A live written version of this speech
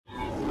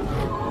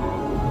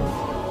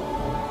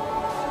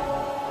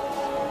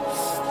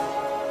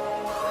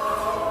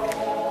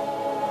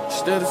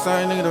Still the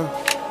same nigga though.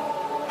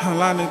 A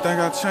lot of niggas think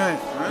I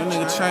changed. That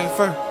nigga changed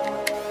first.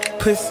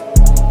 Pussy.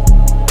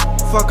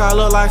 Fuck, I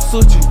look like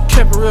Suchi.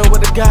 Kept it real with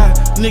the guy.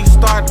 Niggas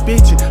started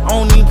bitching. I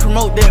don't even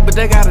promote that, but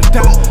they gotta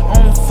die. I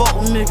don't fuck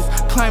with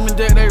niggas claiming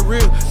that they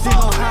real. They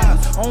gon' hide.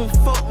 I don't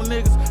fuck with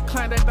niggas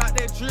claim they bout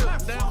that drip.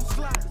 They don't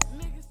slide.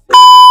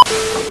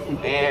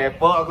 Man,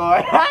 fuck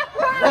going.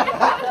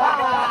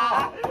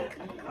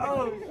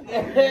 Oh,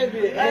 shit.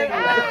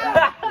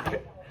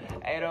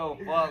 Ain't no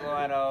fuck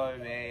going on,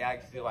 man. Y'all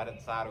can see by the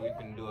title we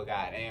finna do a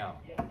goddamn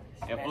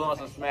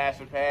influencer smash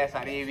or pass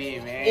on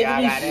TV, man.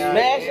 Y'all goddamn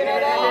smashing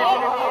it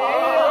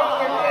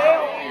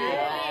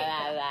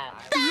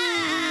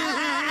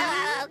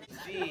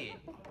Shit.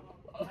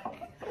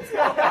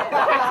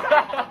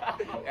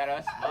 Got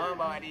us spun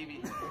by TV.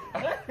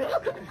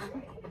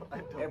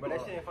 Hey, but that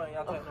shit ain't funny.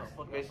 Y'all talking about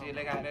fuck That shit,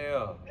 they got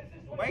there.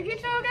 Wait,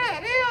 get your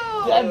goddamn.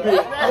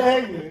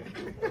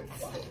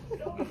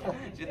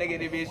 Shit, they get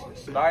this bitch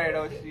started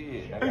on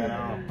shit. I got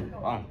on.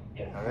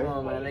 Come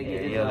on, man. Let's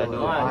get this let's do it.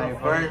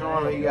 Alright, first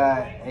one we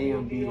got A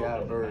and B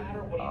got Bird.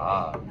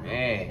 Oh,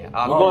 man. We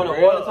going to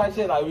order type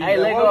shit? Like, Hey,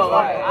 let go.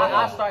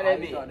 I'll start that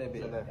bitch.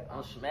 bitch.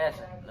 I'm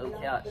smashing. No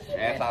couch.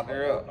 Smash out the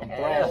real.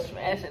 I'm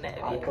smashing that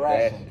bitch.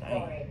 Thrashing.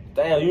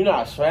 Damn, you're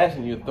not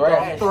smashing, you're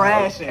thrashing.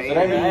 Thrashing. So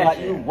that means like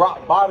you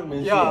rock bottom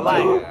and shit. Yeah,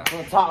 like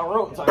on top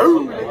rope type shit.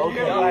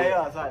 Okay.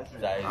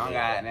 I'm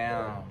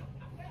goddamn.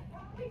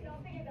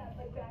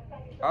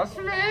 I'm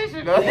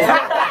smashing. I'm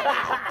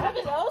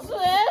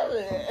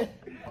smashing.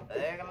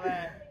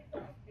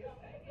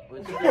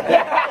 What you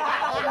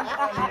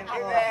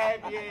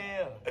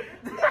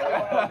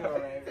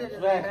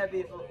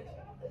happy for?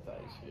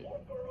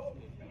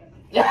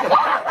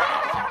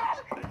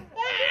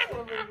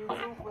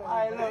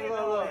 Alright,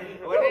 look.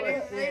 What did he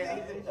say?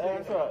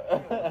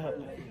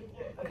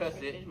 Cuss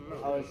it.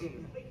 Oh, shit.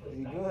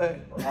 You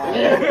good?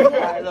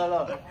 Alright,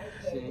 look.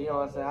 Shit, you know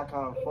what I'm saying? I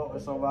kind of fuck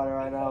with somebody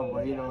right now,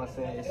 but you know what I'm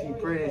saying? She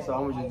pretty, so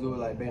I'm gonna just do it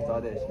like based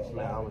on that. She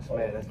smash, I'm gonna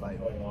smash. That's like,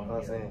 you know what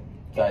I'm saying?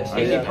 Tight She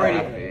shit.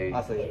 pretty.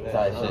 I say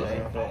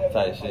smash.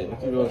 Tight shit.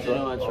 What you doing, You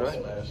know what, Troy?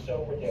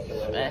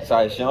 Smash.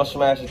 Tight shit. I'm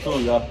smashing too,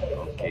 y'all.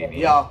 Okay,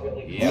 Y'all.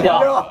 Yeah.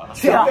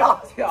 Yeah.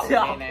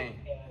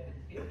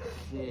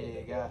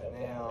 Shit,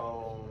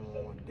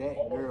 goddamn. That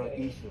girl,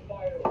 Isha.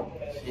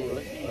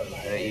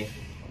 Hey,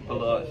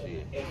 pull up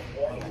shit.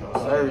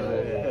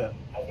 Seriously.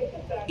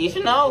 You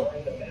should know.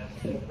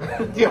 Who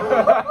the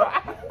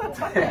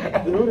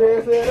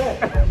hell said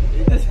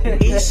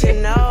that? You should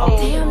know.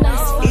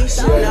 You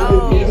should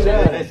know.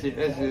 That shit.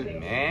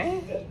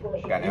 Man.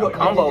 Got that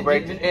combo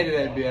break. Just edit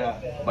that bit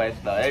out. But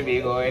still, that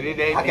be going.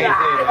 They I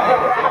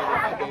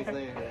can't say can't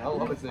say it. I'm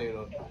gonna say it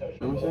though. You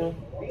know what I'm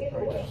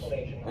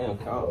saying? Damn,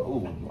 count.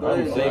 Ooh, I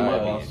didn't say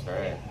much.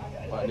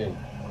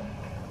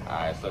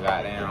 Alright, so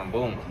goddamn,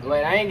 boom.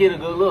 Wait, I ain't get a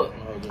good look.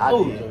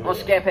 Ooh, I'm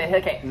scared at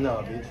Hellcat.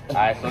 No, bitch.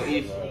 Alright, so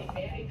each.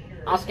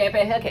 I'm scared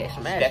at Hellcat.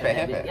 Smash. Step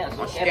ahead. Yeah, I'm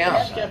so scared.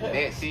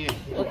 That's it.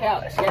 Look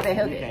out, scared at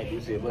Hellcat. Can't do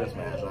shit but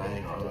smash. I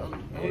ain't gonna.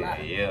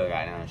 Yeah,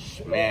 goddamn.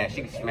 Smash.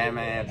 She can smash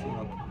my ass.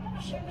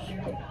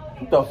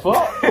 What the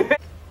fuck? Wait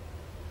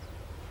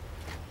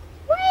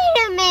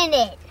a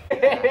minute.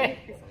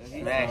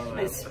 Smash.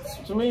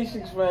 What you mean she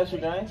can smash you,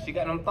 gang? She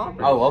got them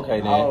thumpers. Oh,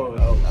 okay then. Oh,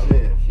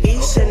 shit.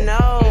 You should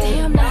know.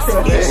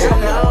 You should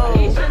know.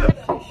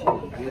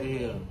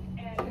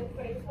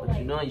 What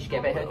you doing? You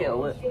scared at Hellcat or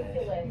what?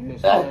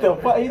 What the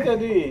fuck he just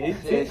did? He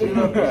said she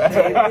look good.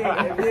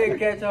 If you didn't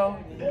catch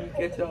on, you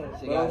catch on.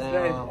 She got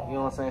down, you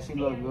know what I'm saying? She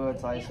look good,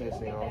 type shit,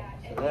 you know.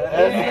 Chill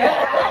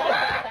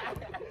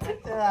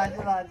out.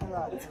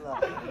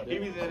 He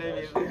be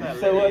saying that.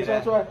 Say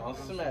what, Troy? I'm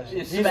smashing.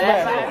 She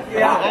smashing.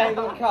 Yeah, I ain't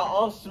gonna count.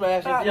 I'm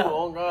smashing too.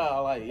 On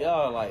God, like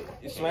y'all, like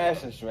it's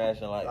smashing, like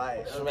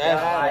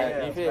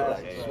smashing. You feel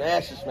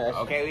like smashing.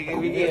 Okay,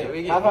 we get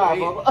it. High five,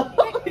 mama.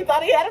 He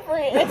thought he had a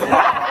friend.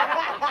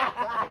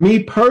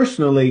 Me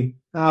personally,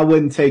 I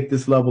wouldn't take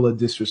this level of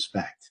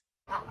disrespect.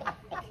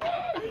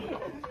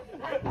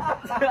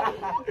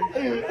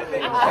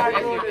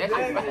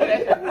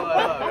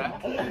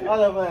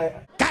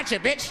 Gotcha,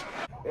 bitch.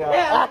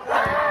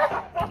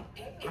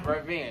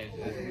 Revenge.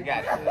 You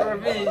got it.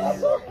 Revenge.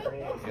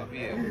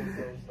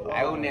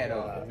 I own that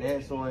though.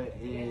 Next one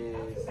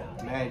is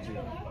Magic.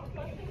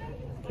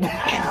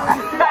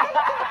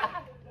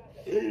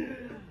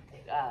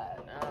 God,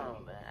 no,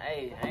 man.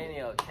 Hey, I ain't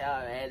even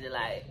count, man. Just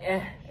like,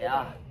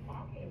 yeah.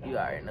 You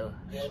already know.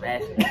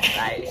 Smashing.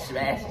 Like,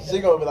 smashing. She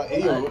gonna be like,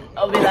 ew.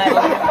 I'll be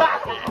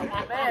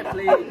like, man,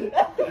 please.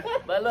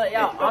 But look,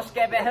 y'all, I'm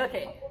scared at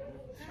Hellcat.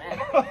 Smash.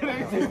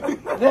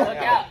 Look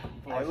out.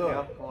 Hey,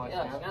 look.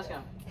 Yeah,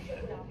 smash.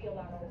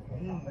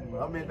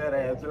 I'm in that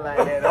ass like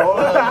that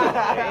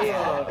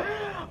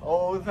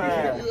old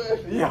time.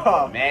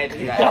 Yeah.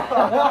 Magic.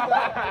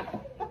 That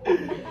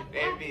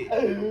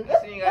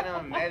bitch. She ain't got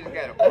no magic.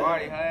 Got a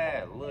party. Her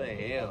ass little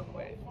hell,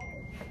 but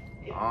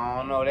I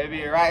don't know. They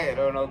be right.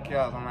 Though no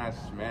cows. I'm not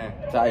smash.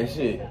 Tight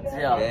shit.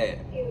 Yeah.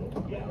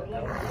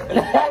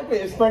 That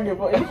bitch stinking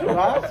for you,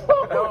 huh?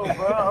 No,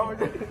 bro.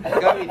 It's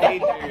gonna be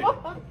dangerous.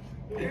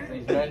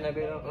 You smashing that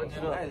bitch though? What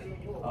you doing?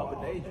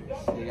 Oh, dangerous.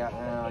 She got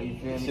you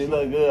feel me? She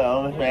look good.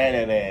 I'm mad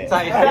at that.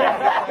 Tight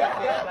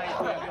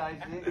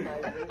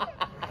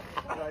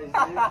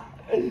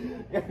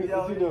shit. Yo,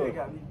 what you doing?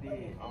 Got me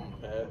dead. I'm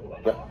bad.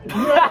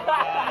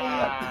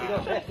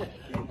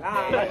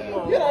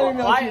 You don't even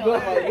know she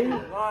look like me. You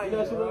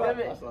know she look like.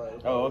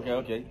 Oh,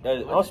 okay.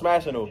 I'm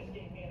smashing though.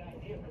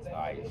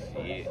 Alright,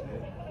 shit.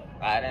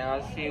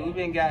 Goddamn, shit, we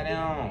been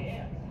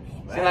goddamn.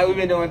 Seems like we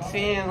been doing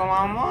 10s on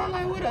my mom.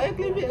 Like, where the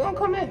ugly bitch gonna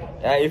come in?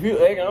 Yeah, if you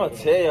egg, I'm gonna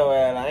tell your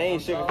ass. I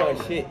ain't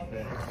sugarcoating shit.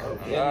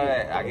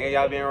 Alright, I guess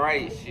y'all been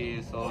right,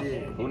 shit. So,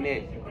 who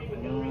next?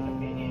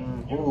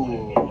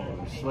 Ooh,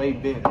 Sway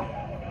Bennett.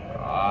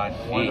 Ah,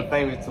 shit. One of the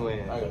famous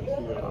twins. I ain't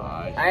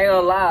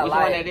gonna lie. Which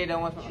like, one that did that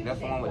one? That's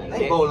the one with the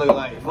They both look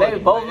like. They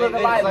both look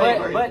alike,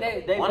 but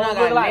they One both of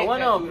look them like got one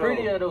neck of them tattoo,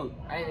 prettier though.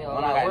 I ain't gonna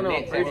One lie, got one of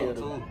them neck prettier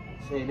tattoo, though. too.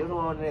 Shit, they don't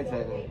want that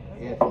tattoo.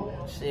 Yeah.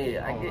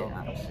 Shit, I get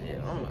shit.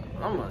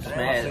 I'm gonna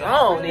smash. I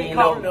don't even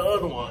know. The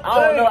other one. I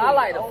don't know. I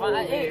like the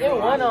fine. It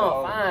one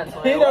on fine.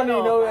 He don't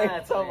even know what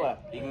he's talking about.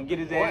 He can get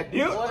his ass.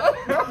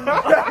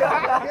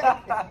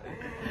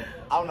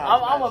 I'm not.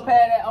 I'm gonna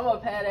pad that. I'm gonna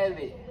pad that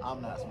bitch.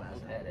 I'm not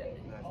smashing. Pad that bitch.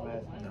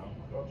 No.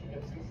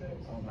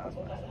 I'm not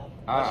smashing.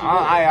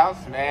 I'll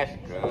smash it,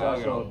 cuz. I don't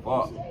give a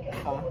fuck.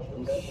 I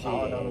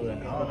don't know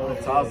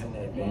who's tossing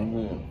that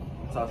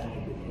bitch. Tossing that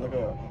bitch. Look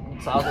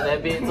up. Tossing that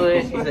bitch to it.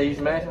 You say you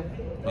smashing?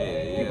 You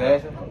Yeah.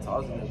 smashing? I'm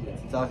tossing that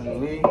bitch. Talking to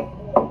me?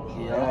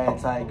 Yeah, I ain't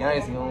tight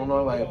gangster. You don't know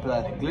if I can put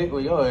out the glick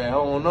with your ass. I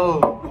don't know.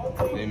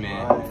 Hey,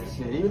 man.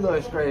 Shit, you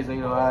look straight, so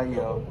you know how you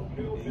know.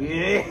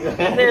 Yeah. He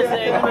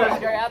said, "You look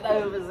straight." I thought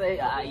he was say,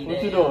 "Ah, you What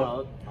that, you know."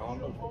 doing? I don't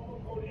know.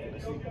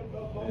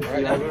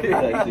 Right now,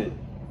 that shit.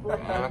 Man,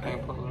 I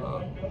can't pull it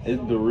up.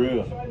 It's the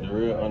real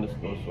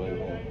underscore Sway.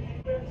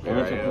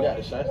 You got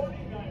the shots.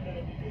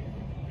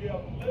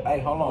 Hey,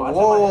 hold on. I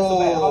Whoa,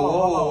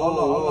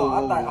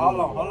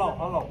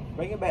 hold on.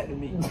 Bring it back to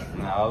me.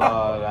 No,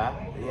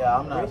 Yeah,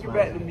 I'm not. Bring it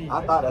back to me.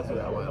 I thought that's what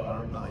that was.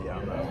 I'm not. Yeah,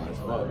 I'm not.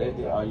 Fuck, that's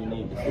all you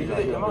need to see.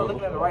 Right I'm now,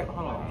 looking at the right.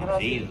 Hold on. Can I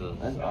see? Jesus.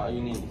 That's all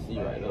you need to see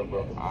right now,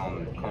 bro. Come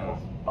on.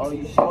 Oh,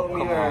 you showed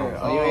me her.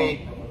 Oh, you ain't.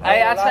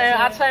 Hey, I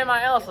changed my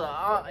answer.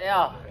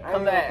 Yeah,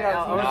 come back.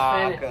 I'm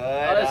gonna spin it.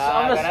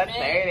 I'm gonna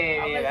spin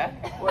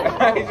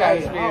it. He's trying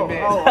to spin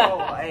back.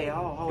 Hey,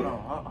 hold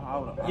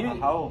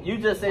on. You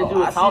just said you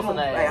was tossing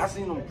that. Hey, I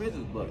seen them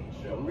pictures, but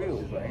the real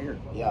is right here.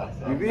 Yeah.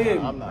 You feel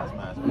me? I'm not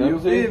smashing. You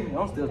feel me?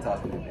 I'm still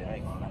tossing that bitch. I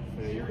ain't gonna lie.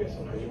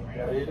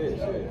 It is.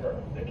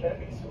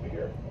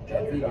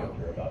 That video.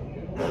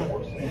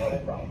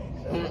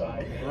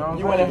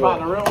 You went and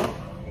found the real one?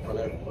 For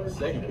that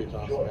second picture,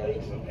 I'm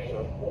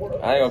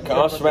smashing. I ain't gonna come.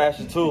 I'm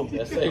smashing too.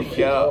 That second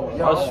picture. Yo,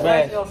 I'm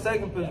smashing. on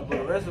second picture, but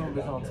the rest of them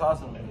bitch on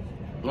tossing them.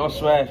 I'm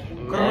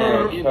smashing.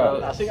 Man, you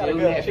know, She got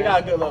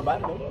a good little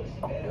body though.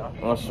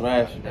 I'm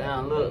smashing.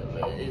 Damn, look,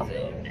 it's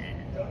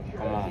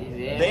Come on.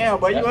 Damn,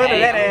 boy, you under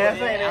that ass,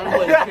 ain't I'm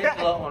putting the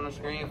picture up on the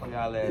screen for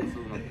y'all ass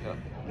too.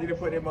 Need to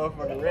put that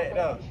motherfucker red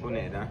up. Who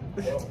next, huh?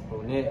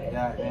 Oh, Nick,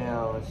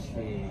 goddamn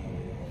shit.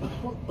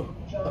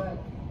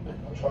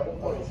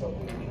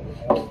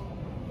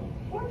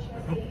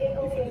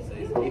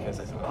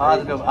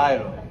 Positive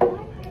idol.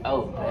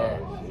 oh,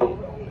 pass.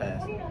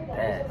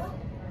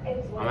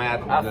 I'm gonna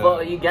have to I fuck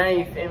with you, gang.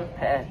 You feel me?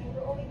 Pass.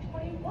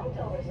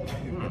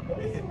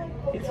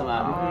 He told me, I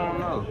don't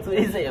know. So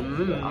he said, I'm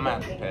gonna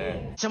have to pass.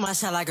 Shoot my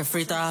shot like a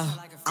free throw. I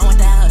want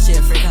that house, shit,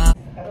 free call.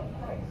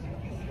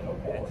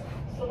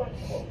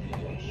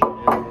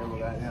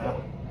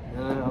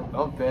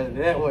 I'm passing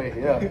that way,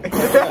 yeah.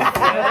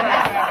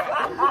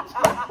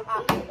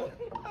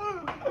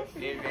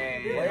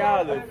 Boy,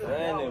 y'all look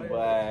funny,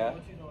 boy.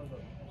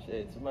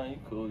 Shit, man, you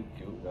cool, you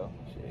cute though.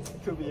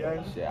 Shit. To be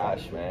honest. Shit, I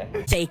smash.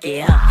 Shake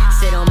it,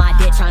 sit on my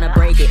dick tryna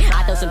break it.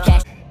 I throw some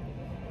cash.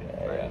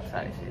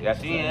 Yeah,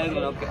 she ain't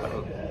ugly, no cap.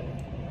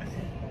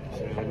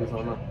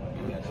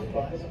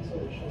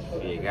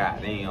 Yeah,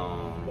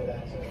 goddamn.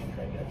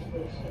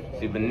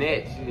 See,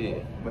 Bennett,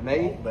 shit.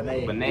 Benet?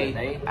 Benet.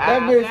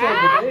 That bitch said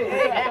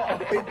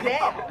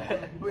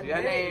See,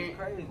 her name,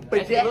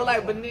 that shit look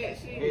like Bennett,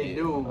 shit. It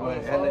do, but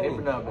it's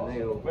not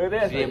Benet. well,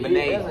 that's Shit, an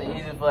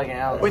easy fucking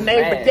answer.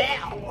 Benet,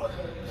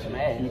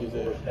 Smash.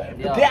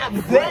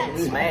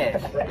 Benet.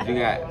 Smash. What you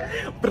got?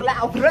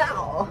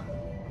 Blow.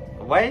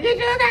 What you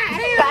got?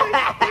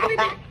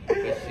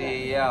 Good shit,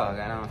 y'all.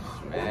 Got on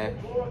smash.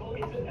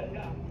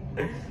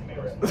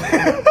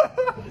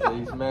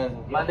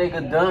 My nigga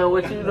done,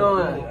 what you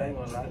doing?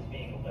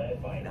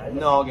 You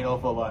know I don't get no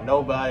fuck about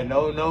nobody,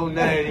 no nothing.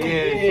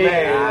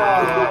 Yeah,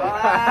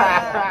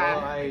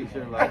 I ain't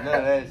sure about none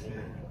of that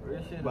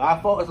shit. But I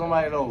fuck with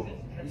somebody though.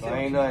 So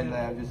ain't nothing like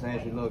I'm just saying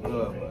she look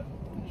good, but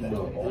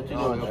What you I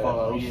don't doing? give a fuck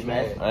about who You you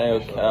smash? smash. I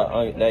ain't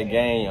gonna that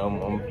game,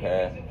 I'm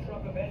past.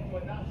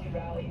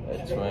 That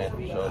twin,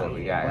 for sure. We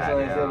got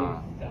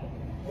goddamn.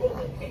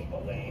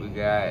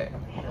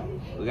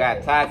 We got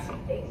Tati.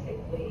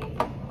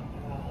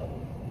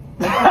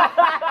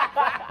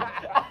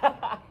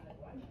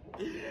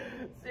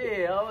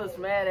 Shit, I was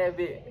mad at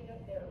bitch.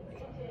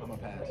 I'm a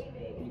pass.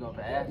 gonna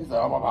pass? He said,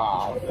 oh my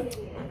God.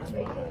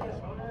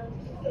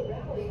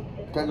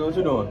 Kanka, what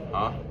you doing?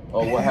 Huh?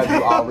 Or what have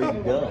you already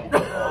done?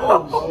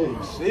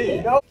 Oh,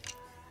 shit.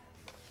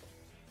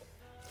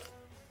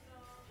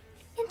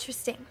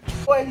 Interesting.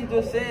 Boy, he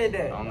just said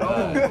that. Oh,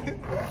 God.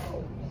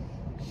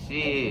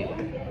 Shit.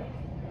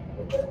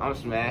 I'm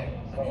smashed.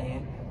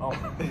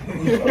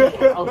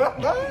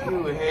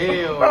 You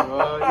hell,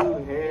 bro. You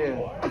hell.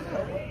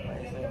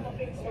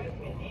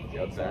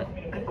 Your turn.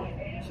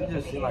 She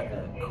just seemed like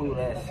a cool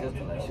ass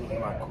sister. Like she was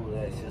my cool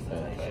ass sister.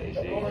 Like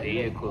She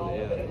is cool,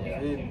 yeah.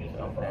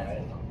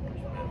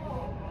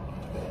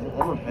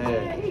 I'm a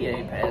pass. He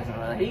ain't passing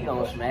her. He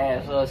gonna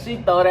smash her. She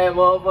throw that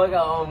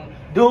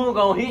motherfucker Doom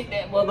gonna hit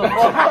that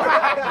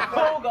motherfucker.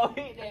 Doom gonna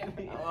hit that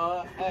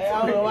bitch. Hey, I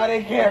don't know why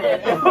they care.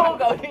 Doom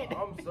gonna hit that.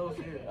 I'm so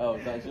serious. Oh,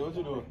 Tyson, what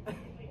you doing?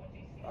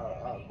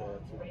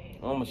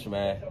 I'm a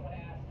smash.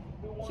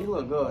 She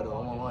look good though.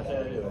 I'm gonna watch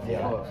her.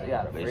 Yeah, she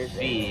got a But fresh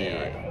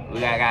shit, we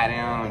got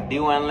goddamn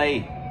D1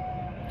 late.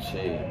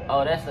 Shit.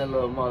 Oh, that's that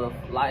little mother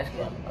light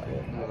skin.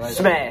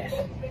 Smash.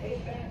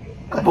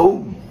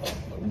 Boom.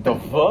 The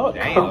fuck?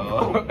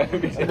 Damn.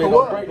 They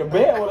gonna break the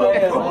bed with her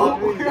ass.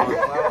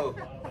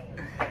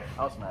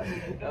 I'm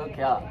smashing.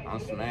 Okay. I'm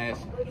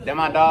smashed. That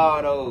my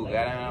dog though.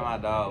 Goddamn, my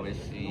dog, but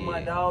shit.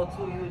 My dog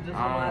too. You just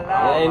on my It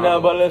life. ain't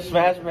nothing but a little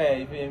smash man,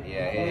 you feel me?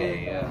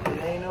 Yeah.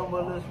 It ain't no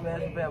but little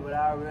smash back, but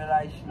I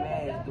realize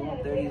smash. Doing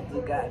 30s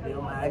to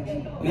goddamn IG.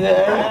 Yeah.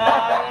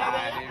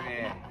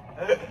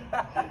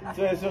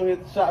 Yeah. So hit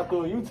the shot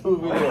through a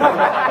YouTube video.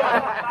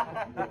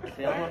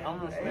 See, I'm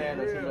gonna smash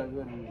her. She look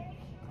good to me.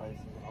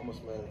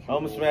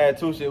 I'm a smash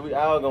too, shit. We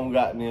all gonna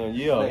goddamn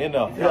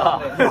enough.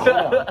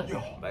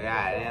 But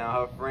goddamn,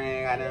 her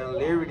friend got them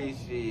Liberty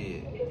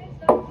shit.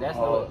 That's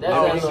the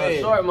little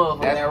short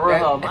motherfucker that run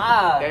her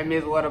mouth. That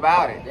means what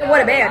about it?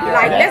 What about it?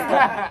 Like, let's go.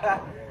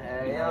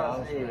 Hey,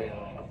 yo, shit.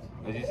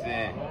 What you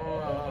saying?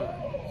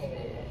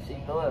 Shit, she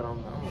threw it on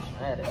me. I'm gonna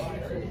smash that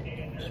shit.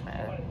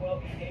 Smash it.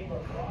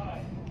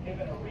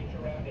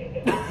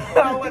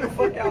 What the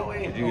fuck y'all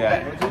waiting? What you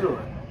got? What you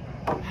doing?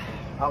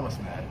 I'm a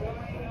smash.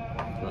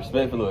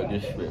 Respectful or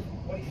disrespectful?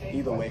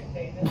 Either way.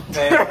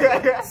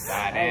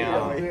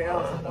 Goddamn.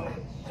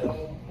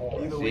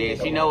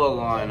 Shit, she know what's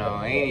going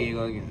on. Ain't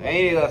even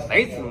gonna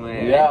say too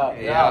much.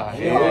 Yeah.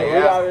 We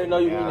already know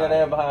you eating that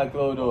ass behind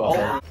closed doors.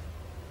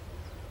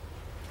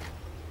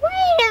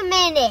 Wait a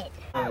minute.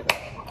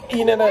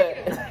 Eating that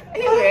ass.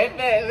 That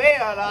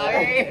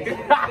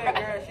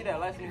girl, she that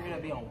light skin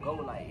that be on go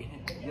like,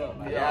 yo,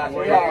 like, Yeah,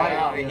 oh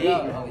yeah.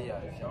 yeah,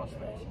 y'all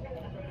smash.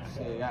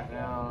 Shit,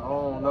 goddamn, I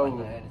don't know.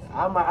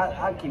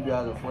 I keep you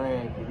as a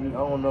friend. I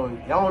don't know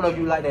if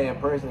you like that in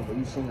person, but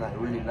you seem like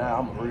really nice.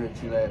 I'm a real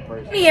chill ass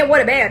person. Yeah,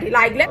 what about it?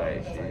 Like, But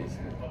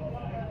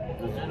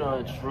you know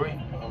it's free.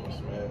 I'm a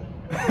smash.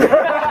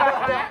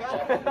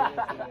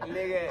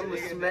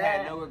 Nigga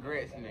had no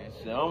regrets in that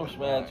shit. Shit, I'm a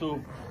smash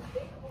too.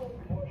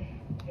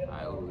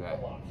 Alright, who we got?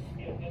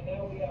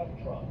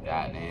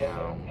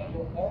 Goddamn.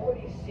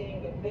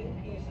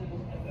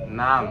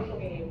 Nah.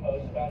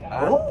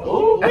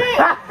 Ooh.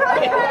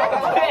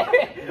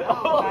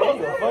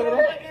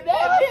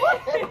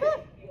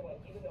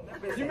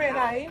 You meant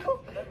Naima?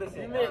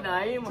 You meant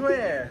Naima?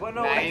 Twin. But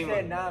no, I Naima.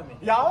 said Nami.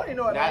 Y'all already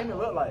know what That- Naima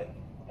look like.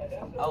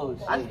 Oh,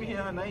 I just be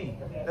hearing her name.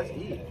 That's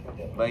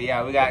it. But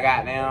yeah, we got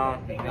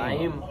goddamn.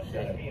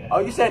 Naima. Oh,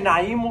 you said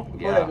Naima?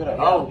 Yeah.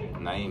 Oh.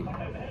 Naima.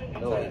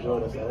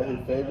 Jordan said that's his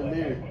favorite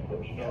lyric.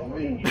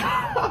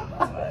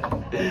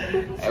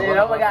 Shit,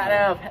 I'm a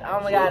goddamn. Oh,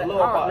 man, I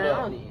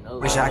don't even know.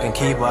 Wish I can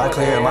keep her. I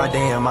clear my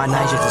day and my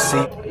nights just to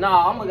see. No,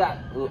 I'm a got.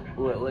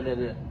 What that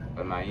is?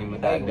 But Naima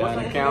that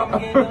done count.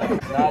 Not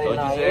What you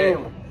said?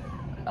 Naima.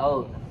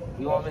 Oh,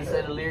 you want me to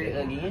say the lyric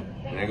again?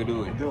 Nigga,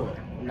 do it. Do it.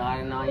 Not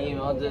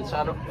Naima. I'm just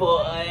trying to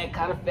fuck her ass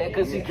kind of fat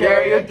cause she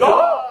carry a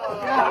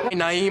dog.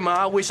 Naima,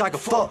 I wish I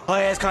could fuck. Her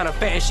ass kind of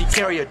fat and she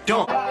carry a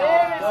dump.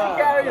 Yeah, she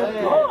carry a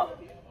dog.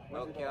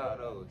 No count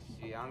though.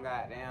 Shit, I'm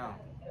goddamn.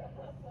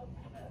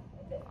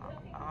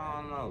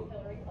 I don't know.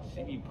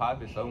 She be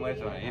popping so much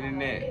on the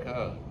internet,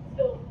 cuz.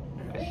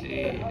 But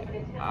shit.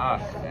 Ah,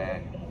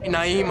 man.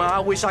 Naima, I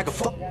wish I could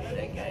fuck. That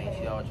game,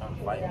 she always trying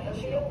to fight me and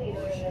shit on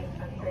bullshit.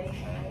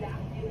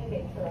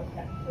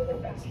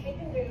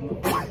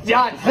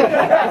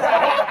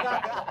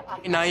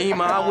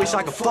 Naima, I wish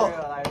I could fuck.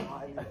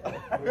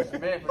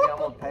 Respectfully, I'm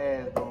gonna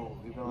pass, though.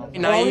 You know what I'm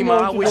saying?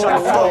 Naima, I wish I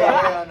could fuck.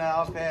 Hell no,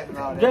 I'm passing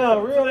all that.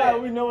 Damn, real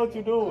life, we know what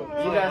you're doing. You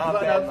got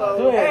fucked up,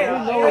 Twin, Hey, we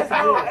know what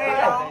you're doing.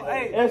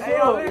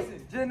 y'all, listen.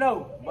 Just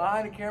know,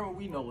 behind the camera,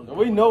 we know what's going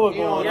on. We know what's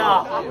going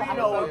on. We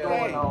know what's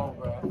going on,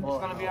 bro. It's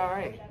gonna be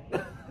alright.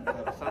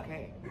 It's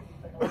okay.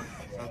 It's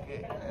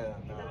okay.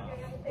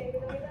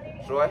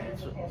 Troy?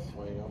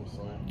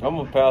 I'm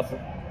a passer.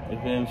 You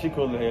feel me? She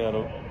cool as hell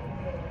though.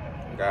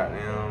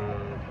 Goddamn.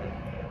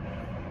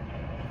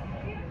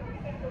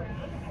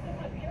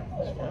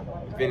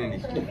 Infinity.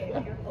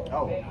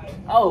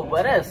 Oh,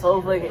 but that's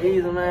so fucking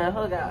easy, man.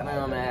 Her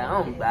goddamn, man.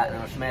 I'm about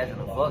to smashing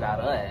the fuck out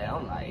of her ass.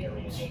 I'm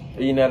like,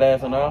 Eating that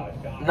ass and all?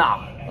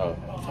 Nah. Oh.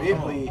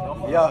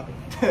 Yeah.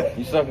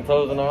 You sucking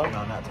toes and all? No,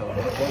 not toes.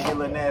 They get a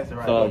little nasty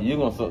right So now. you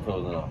gonna suck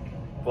toes and all?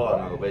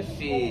 Fuck no, but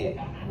shit.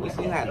 We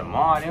seen her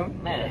tomorrow,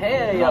 them. Man,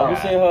 hell No, we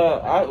yeah. seen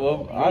her.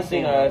 I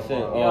seen her at shit.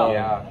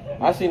 Yeah.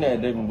 I seen her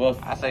at Dave and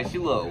Buster's. I say she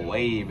look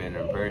way better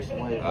in person.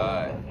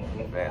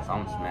 Fast,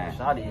 I'm smashed.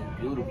 Shawty is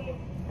beautiful.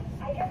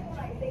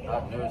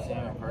 I've never seen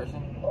her in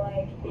person.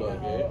 Look,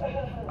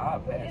 yeah. I'll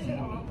pass. She's a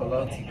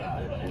Pelosi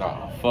guy.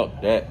 Nah, fuck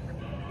that.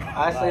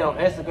 I see on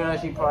Instagram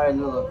she probably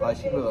look like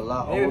she look a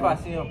lot older. Maybe if I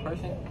see her in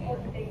person,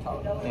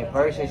 In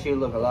person she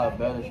look a lot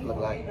better. She look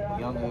like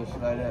younger and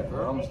shit like that.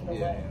 But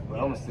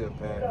I'm still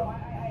paying.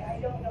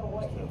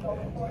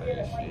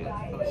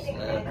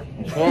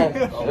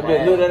 That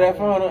bitch look at that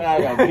phone.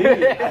 I got beat. I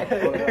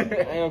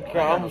ain't gonna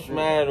care. I'm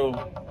smashed though.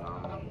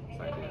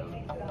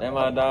 That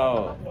my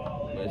dog.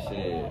 But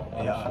shit,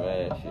 I'm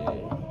smashed. Shit.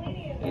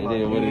 It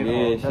is what it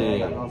is.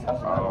 Shit.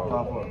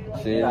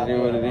 Shit, it is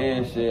what it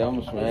is. Shit,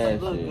 I'm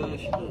smashed. Shit.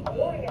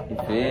 You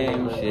feel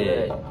me?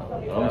 Shit.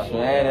 I'm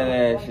smashed at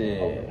that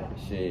shit.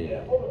 Shit.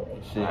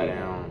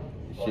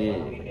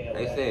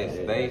 They said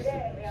Stacy. I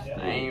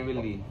ain't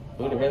really.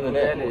 Who the hell is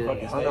that?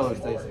 I know what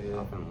Stacey is.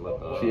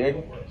 She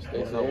Abram?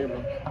 Stacey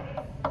Abram.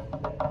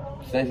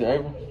 Stacey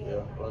Abram?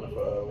 Yeah, running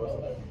for what's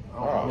that?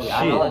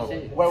 Oh,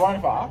 shit. wait,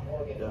 running for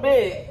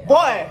Big.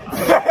 Boy!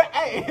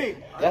 Hey!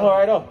 That's all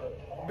right though.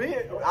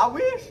 Big, I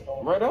wish.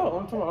 Right up.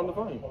 I'm talking on the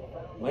phone.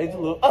 Lazy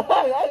look.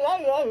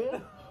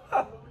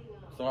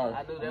 Sorry.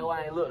 I knew that why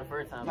I ain't look the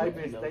first time. Type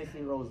in Stacey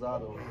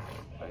Rosado.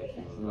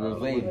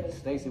 Lady.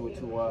 Stacey with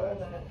 2 Y's.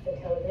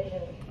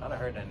 I done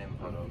heard that name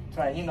before though.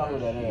 Trey, you know who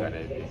that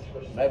is.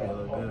 Baby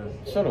look good.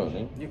 Shut up,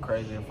 nigga. You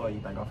crazy as fuck.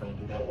 You think I'm finna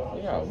do that?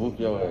 You gotta whoop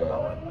your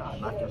ass. Nah,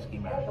 knock your ski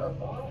mask up.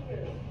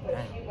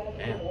 Damn.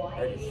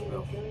 That is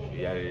disrespectful.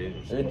 Yeah, it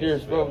is. It's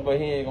disrespectful, but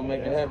he ain't gonna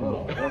make it happen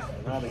though. That's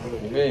not a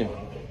good. You feel me?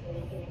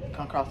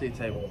 Come across the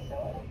table.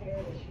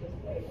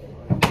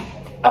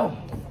 Oh!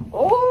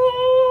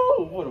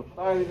 What a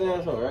fine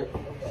asshole, right?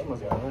 She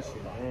must have got her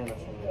shit, man.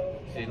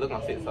 She look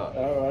on TikTok.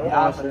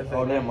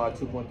 Oh, that my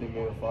 2.3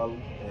 million followers.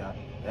 Yeah,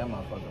 that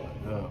motherfucker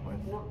look good, man.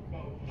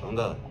 I'm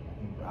done.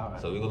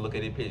 So we gonna look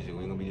at the picture. We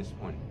ain't gonna be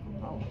disappointed.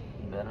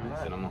 Better not.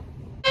 Send them on.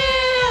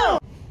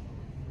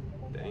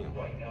 Damn.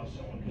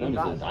 Let me see,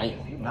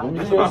 damn. Let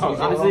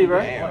Let me see, bro.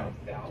 Damn.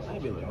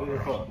 Baby look good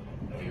as fuck.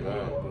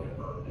 Good.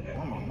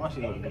 My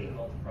shit look good.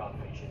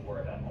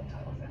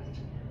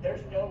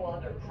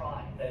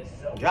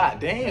 God damn.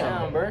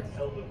 Damn, bro.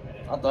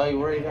 I thought you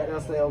already got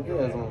that sale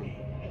gas on.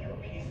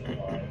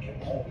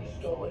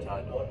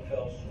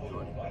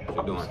 What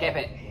you doing? Skip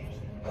it.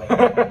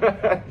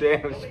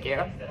 Damn,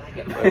 scare.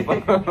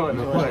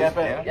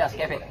 Yeah,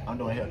 skip it. I'm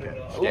doing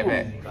haircut. Skip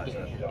it.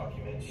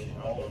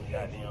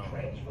 Goddamn.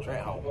 Trey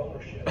home. What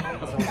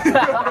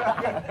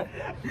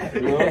the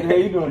hell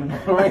you doing?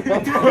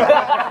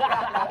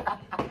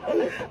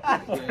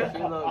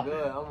 She look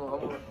good.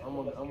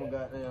 I'm a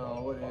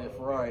goddamn, what is it,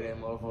 Ferrari, that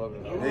motherfucker.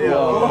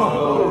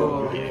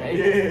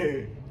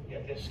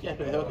 Yeah. Skip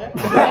it, okay?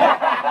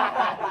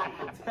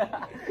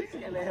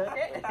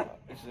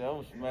 Shit,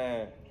 I'm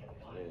smashed.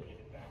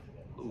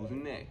 Who's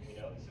next?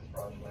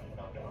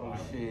 Oh,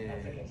 shit.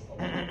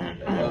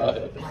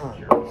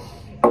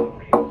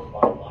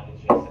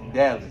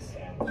 Dallas.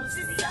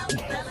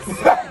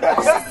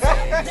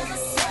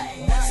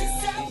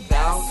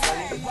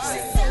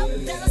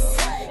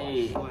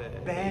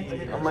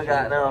 Oh my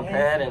god, now I'm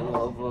padding,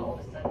 motherfucker.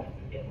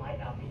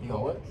 You know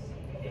what?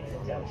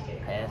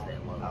 Pass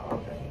that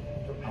motherfucker.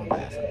 I'm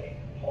passing.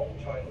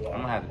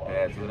 I'm gonna have to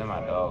pass too. That's my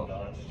dog.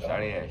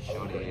 Shawty ass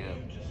shorty here.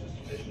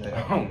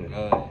 Oh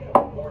god.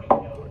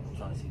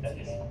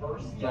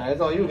 Nah,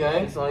 it's on you,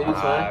 gang. It's on you, son.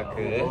 I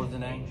could. What was the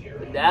name?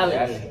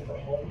 Dallas.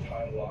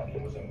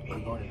 You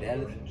going to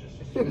Dallas?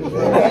 What the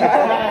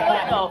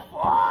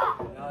fuck?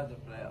 Y'all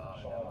just play.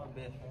 That's my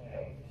best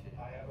friend.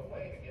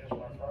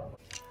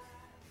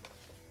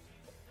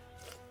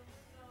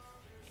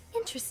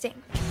 Interesting.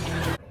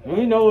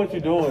 We know what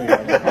you're doing. Why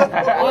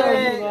are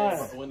you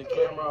lying? When the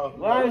camera off.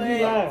 Why are you My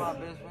lying?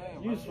 best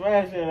friend. You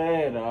smashing the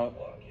head, dog.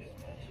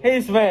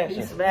 He's smashing.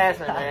 He's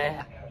smashing,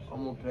 man.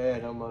 I'm gonna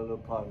pad on my little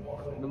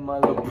partner. My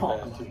little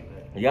punk.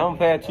 Yeah, I'm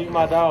fat. Treat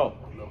my dog.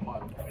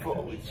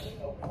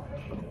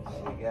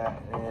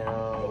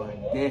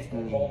 Goddamn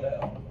Destiny. I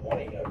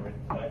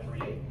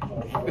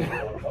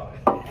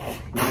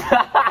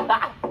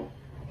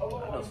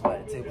know somebody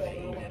at the table that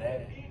eat that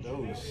ass.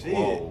 Oh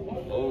shit.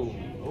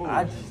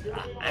 I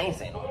ain't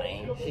saying no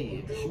name.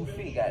 Shit, the shoe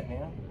feet,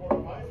 goddamn.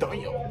 Damn. I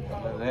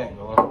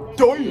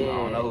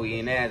don't know who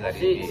eating ass I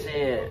She did.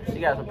 said she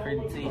got some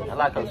pretty teeth. I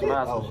like her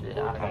smile and shit.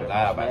 I'm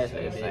glad about to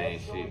say the same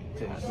shit.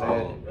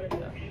 So,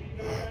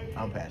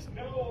 I'm passing.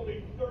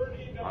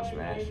 I'm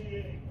smashed.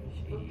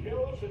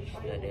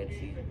 That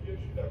teeth.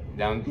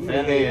 Down Yeah.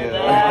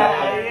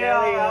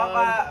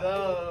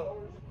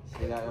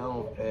 She got her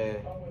own pad.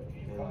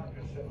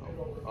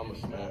 I'm a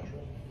smash.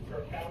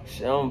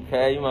 Shit, I'm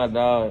fat. You my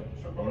dog.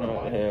 You know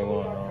what the hell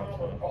going on.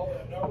 You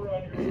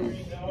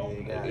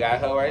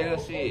got her right here,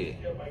 shit.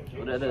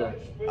 What that is?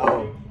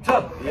 Oh,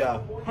 yeah.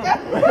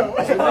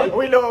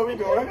 We know what we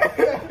doing.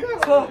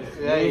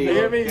 Yeah, you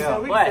hear me?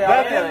 So we What?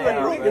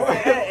 can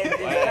say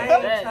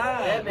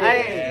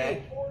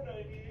Hey.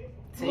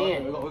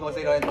 10. We're gonna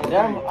say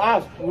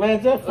that.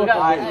 Man, just fucking.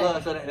 Alright,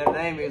 look, so the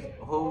name is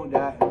Who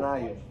That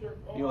Naya.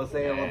 You gonna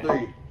say it on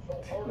 3.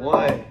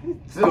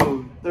 1,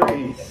 2,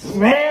 3.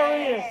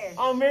 Marion!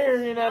 I'm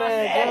marrying that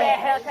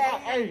ass.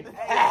 Hey,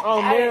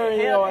 I'm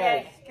marrying your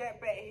ass.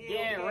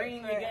 Getting a ring,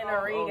 you getting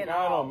a ring and I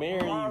all. don't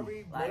marry you.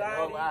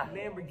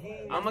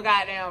 I'm a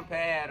goddamn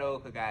pad though,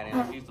 cause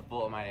goddamn she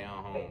support my damn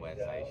homeboy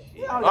type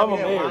shit. I'm a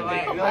marry. I'm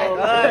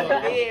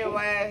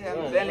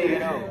telling you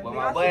though, but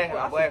my boy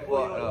fucked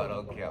up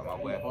though, Cap. My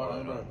boy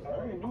fucked up.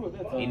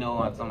 He know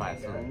what I'm talking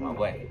about too, my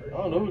boy. I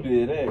don't know who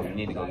did that. You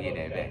need to go get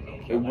that back,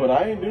 though. But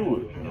I ain't do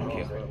it.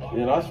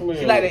 Yeah, I swear.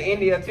 She like the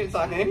India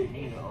TikTok, ain't it?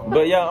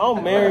 But yeah,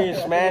 I'm marrying,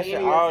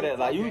 smashing, all that.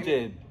 Like you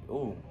just,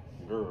 ooh,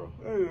 girl.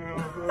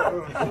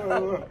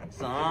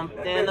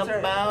 Something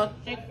about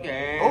you,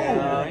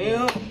 girl.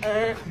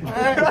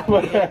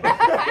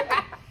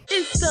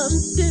 It's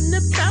something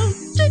about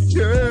you,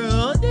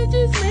 girl, that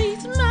just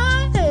makes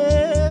my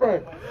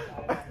head.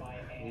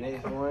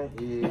 Next one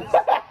is.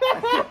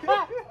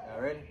 Y'all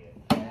ready?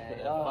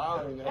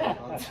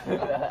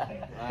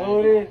 Who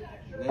it is?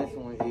 Next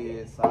one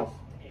is Sasha.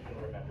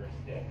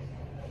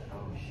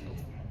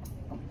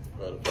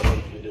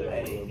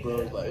 Bro,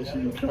 like she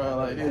was crying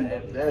like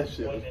this. That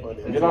shit was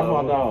funny. Get off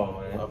my dog,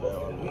 man.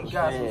 You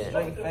got some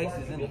straight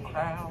faces in the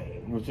crowd.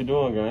 What you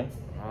doing, gang?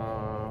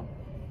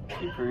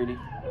 She pretty.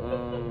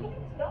 I'm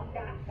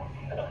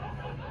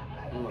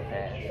gonna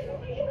pass.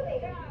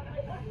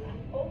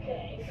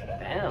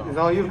 Damn. It's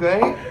on you,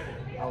 gang.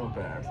 I'm gonna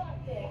pass.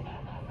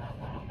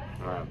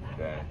 Alright,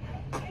 bad.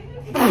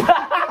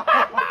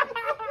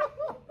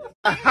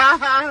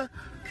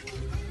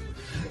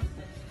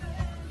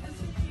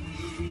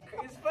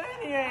 It's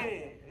funny, ain't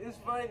it? It's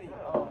funny.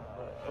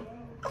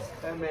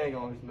 That man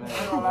gonna smash.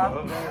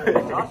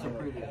 Sasha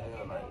pretty as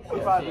hell. Like, she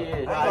probably.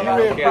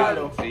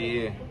 She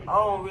is. I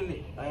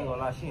ain't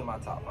gonna lie, she in my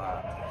top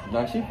 5.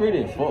 Like she pretty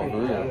as fuck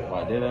for real.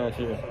 Like that ass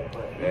shit.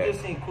 You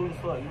just seem cool as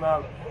fuck. You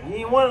know, you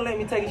didn't want to let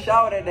me take a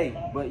shower that day,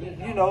 but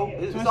you know,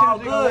 it's all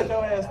good. It's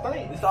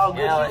all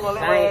good. She gonna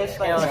let my ass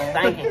stink.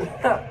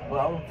 But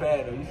I'm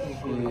fat though. You seem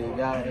cool. Yeah,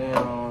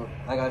 goddamn.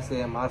 Like I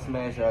said, my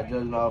smasher, I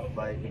judge off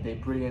like if they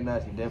pretty or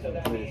not. She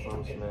definitely pretty, so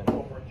I'm smash.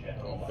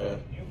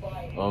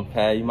 I'm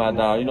Pat, you my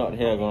dog. You know what the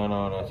hell going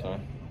on though,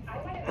 son.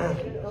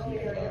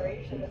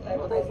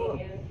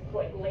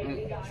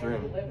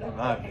 Trim.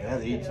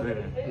 That's eat trim.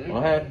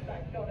 What happened?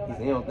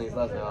 He don't think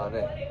Sasha all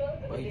that.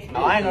 I ain't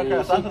gonna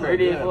care. She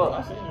pretty as fuck.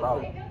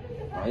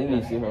 I didn't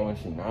even see her when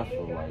she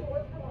natural. Like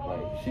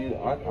she,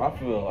 I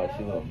feel like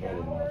she look better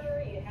than natural.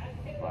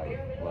 Like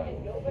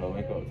no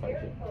makeup type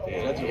shit.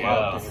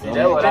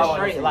 That's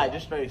what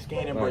just straight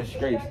skin and Like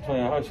straight,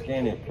 her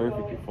skin is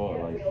perfect for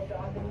like.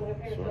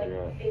 Swear to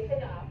God.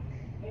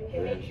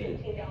 Real shit.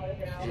 I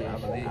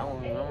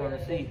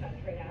wanna see.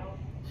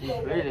 She's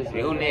pretty.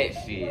 Real net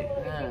shit.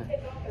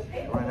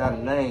 Run out of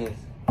names.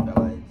 Got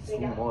like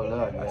some more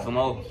love. Yeah. Some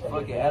more.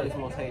 Fuck it, Alex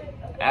most hated.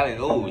 Alex,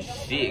 oh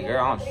shit,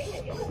 girl.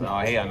 No,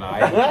 hell no.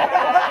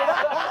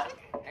 I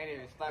ain't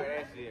even start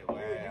that shit, man.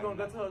 You gonna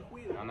go to her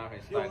quiz? I'm not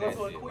gonna start that shit,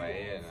 but hell no.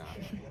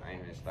 I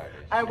ain't even start that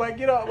shit. Hey, boy,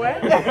 get up, boy.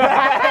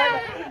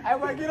 Hey,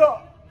 boy, get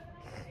up.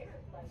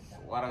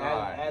 What a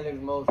God. Alex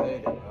most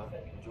hated, bro.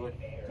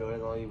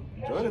 Jordan on you.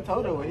 Jordan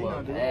told her what he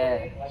gonna do.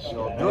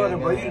 Jordan,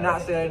 bro, you did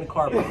not say that in the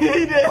car, bro.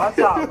 He did. Watch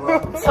out, bro.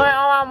 So on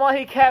my more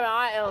he Kevin,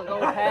 I am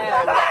gonna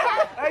pass.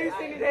 How you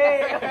seen his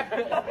head? He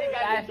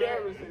got the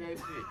cameras in that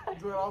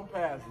shit. Jordan, I'm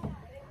passing.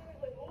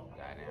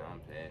 Goddamn, I'm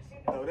pissed.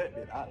 Oh, that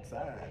bit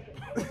outside.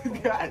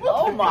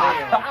 Oh my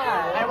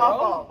God. Ain't my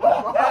fault.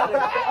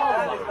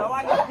 Alex, no, I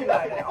got you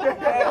like that. I'm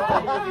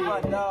passing. You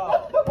my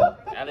dog.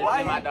 Alex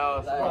is my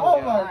dog. So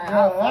Oh my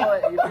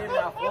God. You feel me?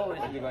 I flow with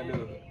what you gonna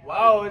do?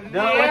 Wow, What you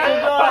doing?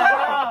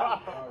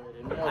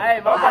 Hey,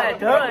 my man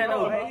done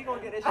though. Hey, you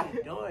gonna get that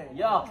shit done.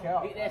 Yo,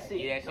 get that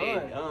shit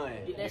done.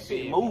 Get that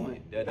shit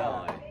moving. They're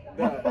done.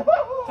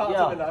 Talk to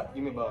me now.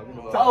 Give me a ball. Give me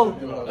a ball. Oh,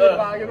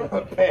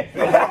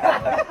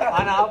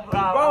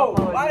 Bro,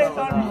 why they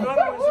trying to be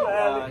running with you,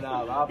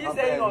 Alex? He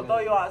said he gonna throw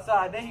you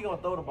outside, then he gonna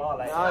throw the ball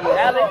like I'm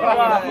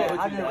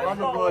Alex, just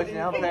bullshit.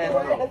 I'm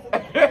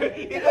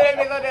passing. He said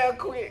me go down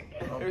quick.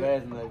 I'm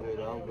passing that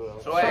bitch. I'm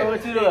good. So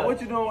what you doing?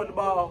 What you doing with the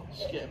ball?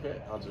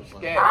 I'm just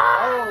scared.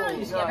 Oh,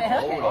 you scared me?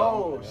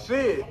 Oh,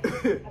 shit.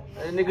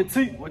 That nigga T.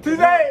 What you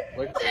Today.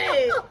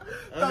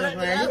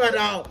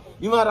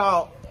 You my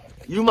dog.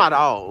 You my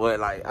dog. What,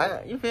 like,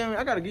 you feel me?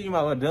 I gotta get you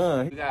my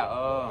done. We got,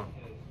 I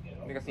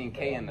think I seen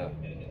K in there.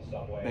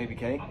 Baby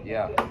K?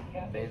 Yeah.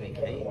 Baby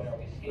K.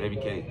 Baby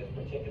K.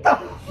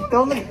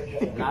 Don't look.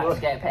 Not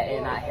Scat Pat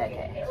and not Cat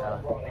Cat.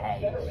 So,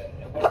 hey.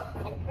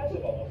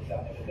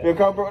 Here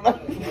come, bro.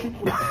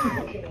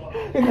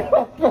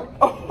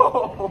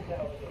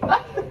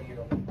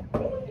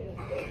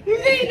 You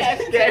need that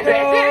Scat Pat.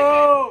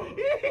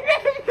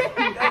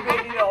 That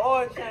bitch need an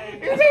orange.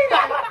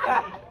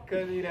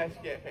 Couldn't eat that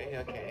scat paint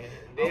Hellcat.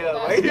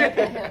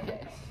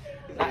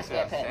 Not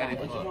scat paint.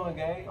 What you doing,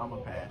 Gabe? I'm a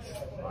pass.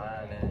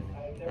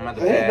 I'm at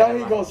the He pad. know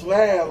he gonna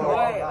slam. I'm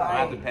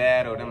at the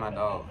pad, or them my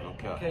dog.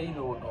 Okay. Okay, you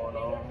know what's going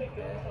on.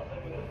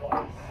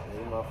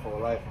 It's my full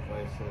life. If I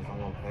says I'm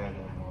gonna pass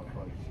that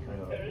motherfucker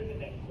straight up.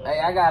 Hey,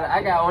 I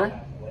got one.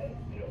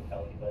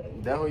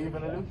 That what you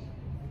finna do?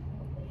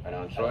 Right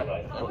on, Troy. I'll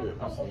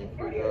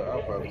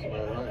probably smash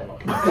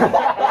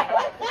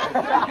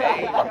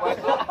Hey,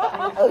 what's up?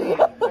 That what you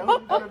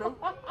finna do?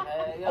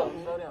 Hey, yo,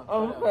 slow down.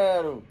 Oh, who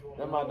had him?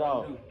 That's my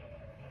dog.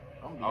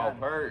 Oh,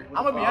 bird.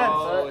 I'm gonna be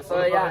honest.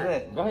 So y'all.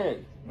 Go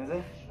ahead. Is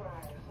it?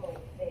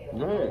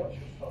 Go ahead.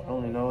 I don't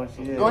even know what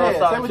she is. Go ahead,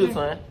 say What what you you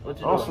doing? What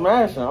you I'm doing?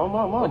 smashing. On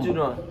my mama. What you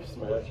doing?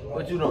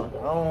 What you doing?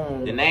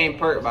 The name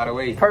Perk, by the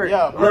way. Perk.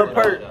 Yeah, Lil Perk.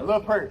 Perk. Lil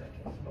Perk.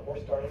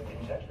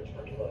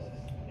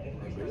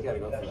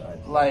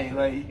 Like,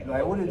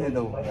 what did it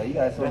do? Like, you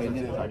gotta show me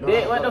this.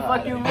 Bitch, what the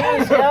fuck you mean?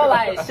 Hell,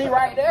 like, she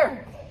right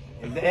there.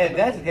 If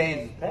that's the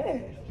case, it's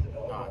past.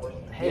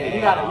 Hey,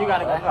 you gotta go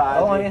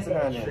Go on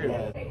Instagram now.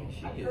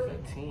 She gets a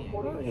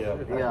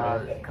 10.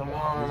 Yeah, come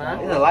on, man.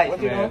 It's a light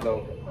smash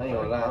though. I ain't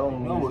gonna lie. I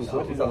don't know what's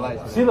up. It's a light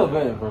smash. She look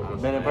good in person.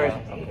 Been in person.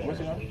 What's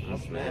your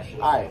name?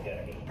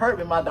 Alright. Perk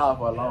been my dog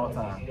for a long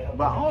time.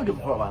 But I don't give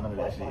a fuck about none of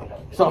that shit.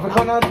 So if it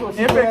come down to it,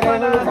 If it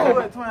come down to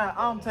it, twin,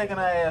 I'm taking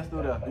her ass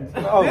through there. This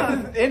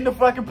is in the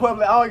fucking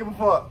public. I don't give a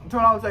fuck.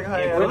 Twin, I'm taking her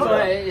ass Which through one?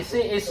 there. Is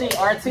she RT,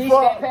 Fuck.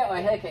 Scat Pat, or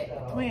Hellcat?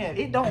 Twin,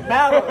 it don't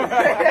matter. It don't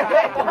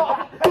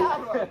matter.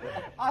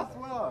 I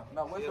swear.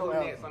 No, what's your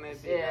Next on that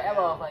shit? Yeah, that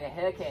motherfucking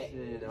Hellcat.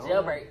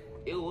 Jailbreak.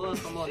 It was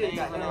some more names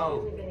on there.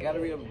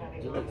 Gallery of I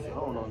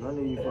don't know none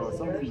of you from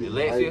some of these.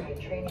 Alexia.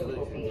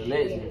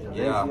 Legend.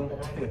 Yeah.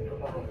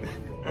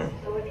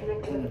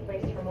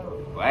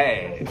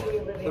 Wag.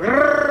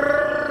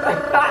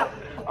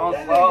 I'm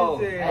slow.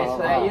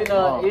 Hey, so,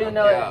 I'm a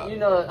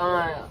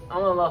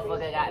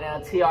motherfucker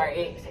goddamn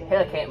TRX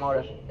Hellcat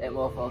motor. That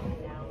motherfucker.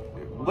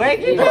 What?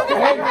 You feel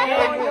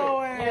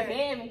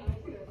me?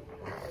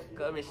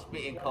 Come and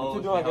spitting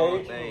cold. What you doing, whole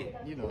Gabe? thing.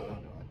 You know.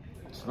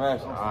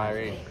 Smashing.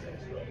 Alright.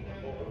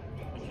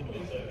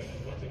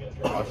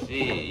 Oh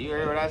shit, you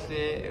heard what I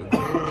said?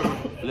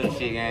 Flip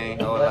shit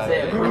gang. Oh, What's like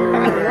that?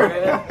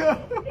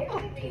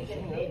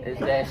 It's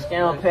that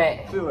scam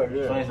pack.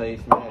 Twin say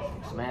he smash.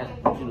 Smash.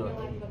 What you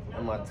doing?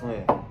 I'm my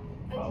twin.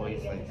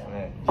 Always say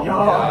smash.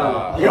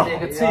 This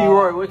nigga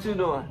T-Roy, what you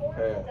doing?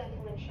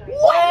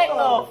 What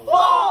the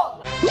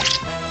fuck?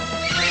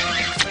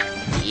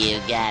 You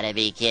gotta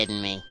be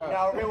kidding me.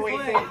 Nah, remember what he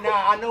said?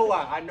 Nah, I know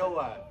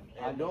why.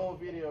 I doing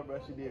video, bro.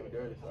 She did with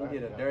dirty. He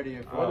did a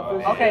dirtier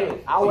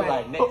Okay, I I was went.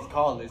 like next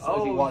caller as soon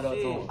as he walked up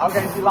to him.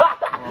 Okay, she like.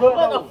 Look,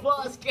 What the no,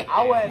 fuck?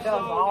 I went down, so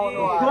I don't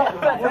know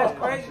why. That's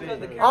crazy because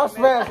the I'm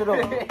smashing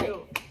them.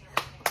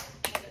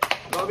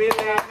 Go be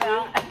lit.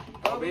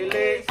 Go be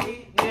lit.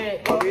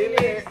 Go be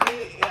lit.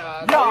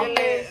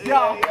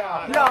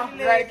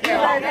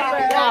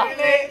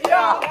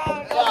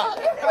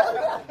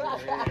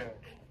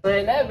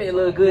 Man, that bitch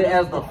look good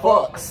as the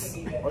fucks.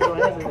 What's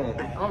your answer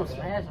then? I'm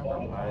smashing,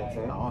 bro.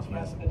 I'm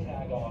smashing.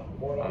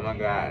 Oh my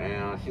god,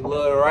 damn. She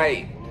look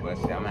right. But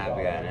shit, I'm gonna have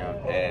to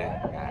goddamn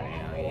pass.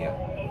 Goddamn, yeah.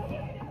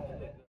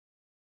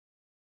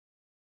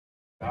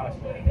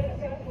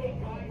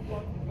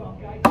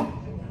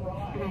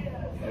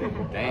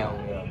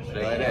 Damn.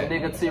 Straight like that.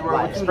 Nigga T-Roy,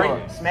 what you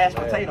doing? Smashed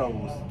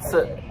potatoes.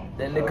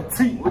 That nigga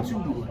T, what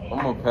you doing?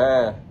 I'm a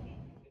pass.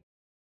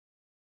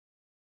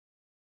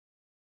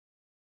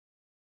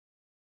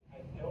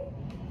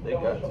 They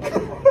got to.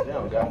 They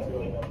don't got to.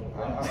 I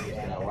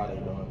understand why they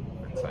doing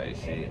Type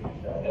shit.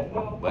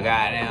 But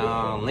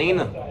goddamn,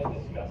 Lena.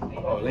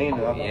 Oh,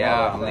 Lena.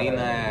 Yeah,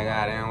 Lena,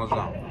 goddamn, what's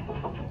up?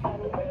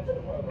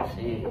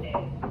 Shit.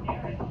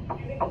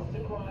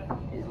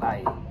 It's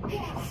like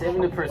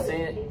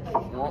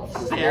 70% wants to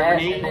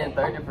smash and then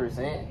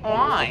 30%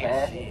 Why?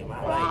 pass.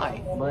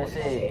 Why? But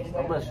shit,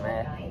 I'm gonna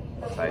smash.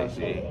 Type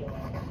shit.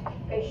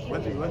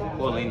 What you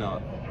Pull Lena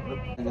up.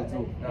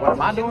 What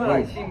am I doing?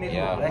 Like,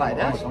 Yeah. like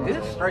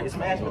this straight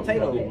smashed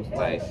potatoes.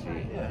 Type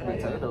shit.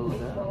 Potatoes,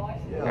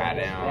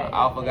 Goddamn,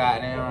 off of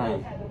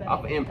goddamn,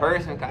 off of in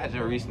person, cause I just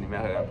recently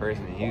met her in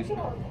person in Houston.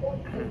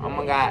 I'm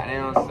gonna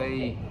goddamn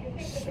say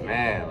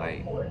smash,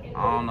 like,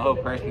 I don't know,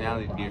 her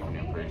personality is different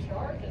in person.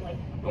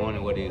 Doing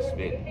it what they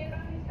expect.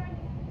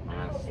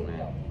 I'm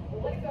smash.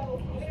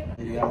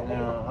 Yeah,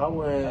 now, I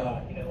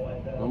wouldn't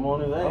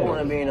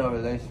be in a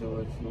relationship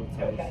with you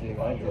type shit.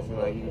 I just feel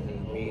like you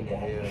just mean to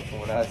hell from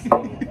what I see.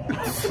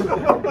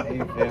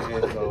 You feel me?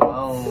 So I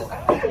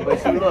don't. But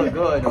you look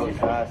good though,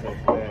 so I say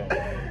bad.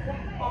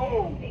 I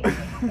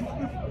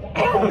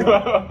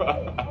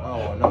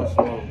don't want no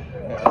smoke.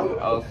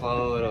 Oh, so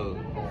though. No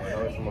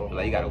smoke.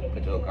 Like you gotta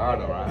put your guard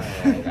around.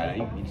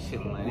 You be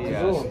chilling like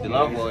this. Still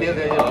up for Still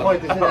there, you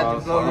point the shit at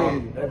you so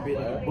reason. That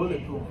bitch like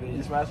bulletproof.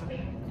 You smashing?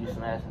 You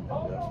smashing?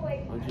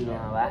 What you doing,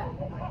 right?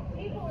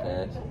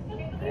 Pass.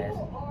 Pass.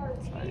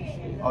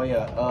 Oh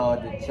yeah,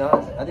 the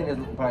Johnson. I think that's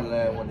probably the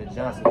last one. The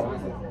Johnson.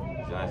 Johnson.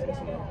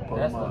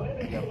 That's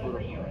the, yeah, put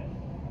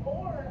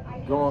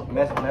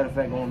Matter of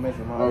fact, going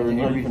message my Oh, you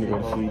know you finna go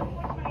to sleep.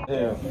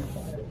 Yeah.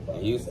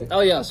 Houston.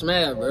 Oh yeah,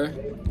 smash, bro.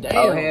 Damn,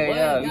 Oh,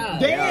 hell yeah.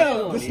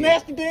 Damn, just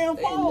snatched the damn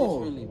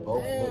phone.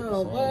 Damn,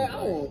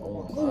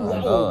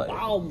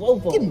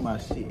 boy. Give me my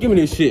shit. Give me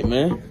this shit,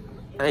 man.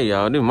 Hey,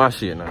 y'all, this my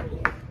shit now.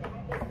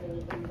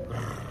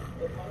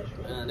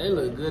 Man, they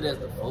look good as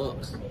the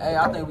fucks. Hey,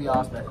 I think we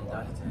all smashed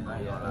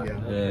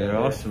Yeah,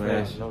 I'll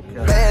smash.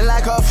 Man,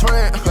 like a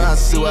friend. I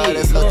swear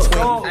that's a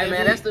twin. Hey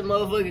man, that's the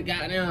motherfucker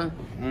goddamn.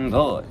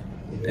 God.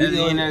 That's the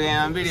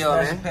Instagram video,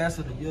 man. Pass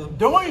of the year.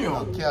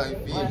 Damn. Kelly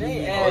feet.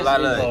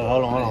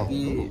 Hold on.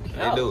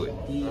 They do it.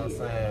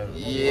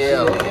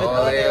 Yeah.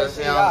 Oh, yeah.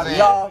 See what I'm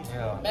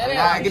saying?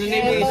 Man, Get in the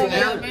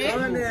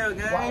bitch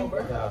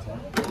now.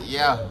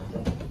 Yeah.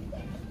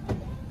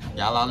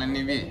 Y'all all in the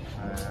bitch.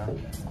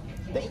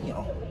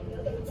 Damn.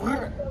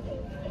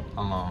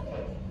 Hold on.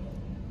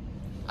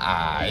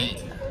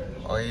 Alright.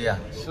 Oh yeah.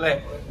 Slap.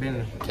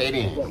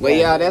 Katie. Well,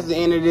 yeah, that's the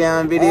end of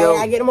the video.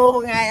 I get them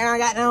over. I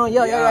got down.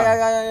 Yo,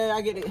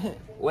 I get it.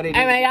 What they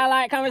Hey man, y'all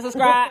like, comment,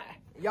 subscribe.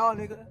 Y'all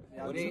nigga.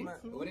 What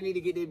they need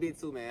to get this bit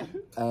too, man?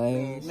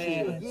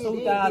 Man,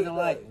 2,000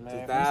 likes,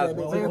 man.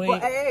 2,000. We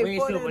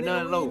ain't still for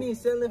nothing low. We ain't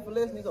selling for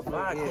less, nigga.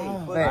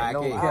 5K.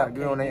 No cap,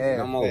 get on their ass.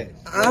 No more.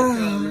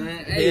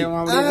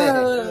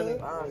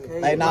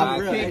 Hey, nah,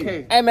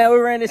 hey man, we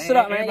ran this shit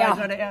up, man.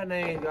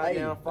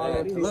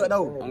 Look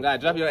though. I'm gonna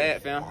drop your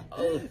ad, fam.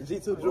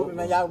 G2 Droopy,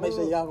 man. Y'all make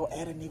sure y'all go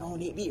add a nigga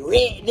on it. Be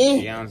ready.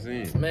 You know what I'm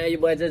saying? Man, your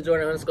boy just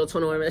Jordan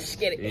 _21, man. Let's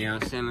get it. You know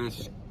what I'm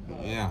saying?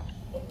 Yeah.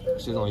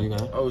 Shit on you,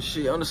 guys. Oh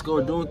shit,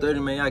 _Doom 30,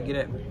 man. Y'all get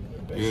at me.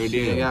 Yeah,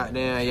 deal.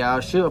 Goddamn, y'all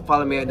should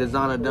follow me at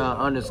designer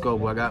Done _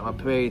 but I got my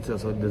page too,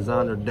 so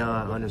designer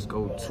Done _2. You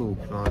know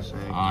what I'm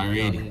saying?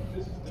 Already.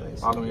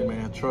 Follow me,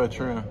 man.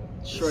 TroyTrem.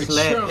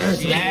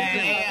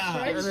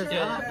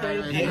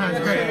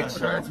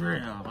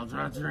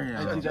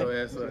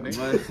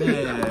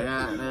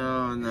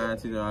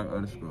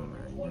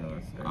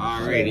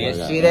 Already.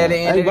 Shit at the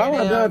end. Hey,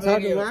 I'm done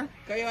talking, man.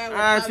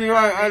 Alright, see you _,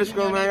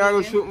 man. Y'all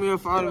go shoot me a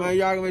follow, man.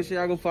 Y'all go make sure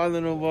y'all go follow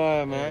them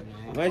boy, man.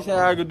 Make sure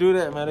y'all go do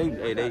that, man. They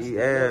eat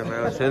ass,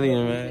 man. I'm telling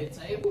you, man.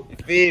 You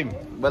feel me?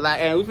 But like,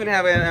 we finna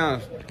have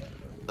an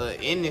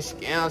in this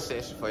scam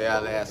session for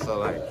y'all ass. So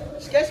like,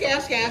 scam.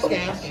 We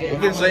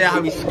finna show y'all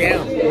how we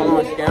scam. Come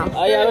on, scam.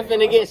 Oh yeah, we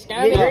finna get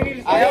scammed.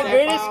 Oh, get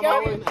greedy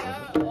scammed.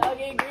 Y'all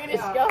get greedy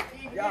scammed.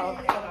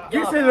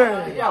 Get to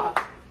there.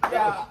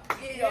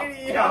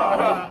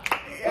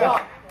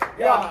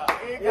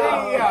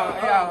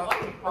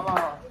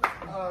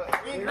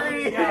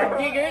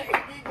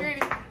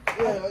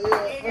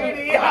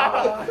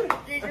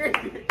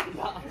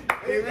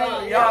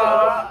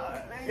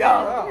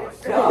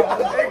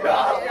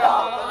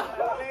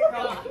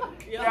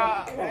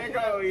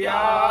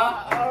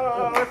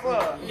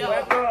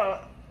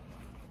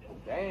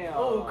 Damn.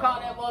 Oh, caught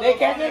that motherfucker. They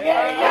catch it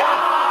again.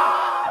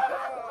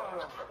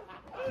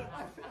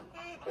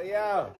 Yeah.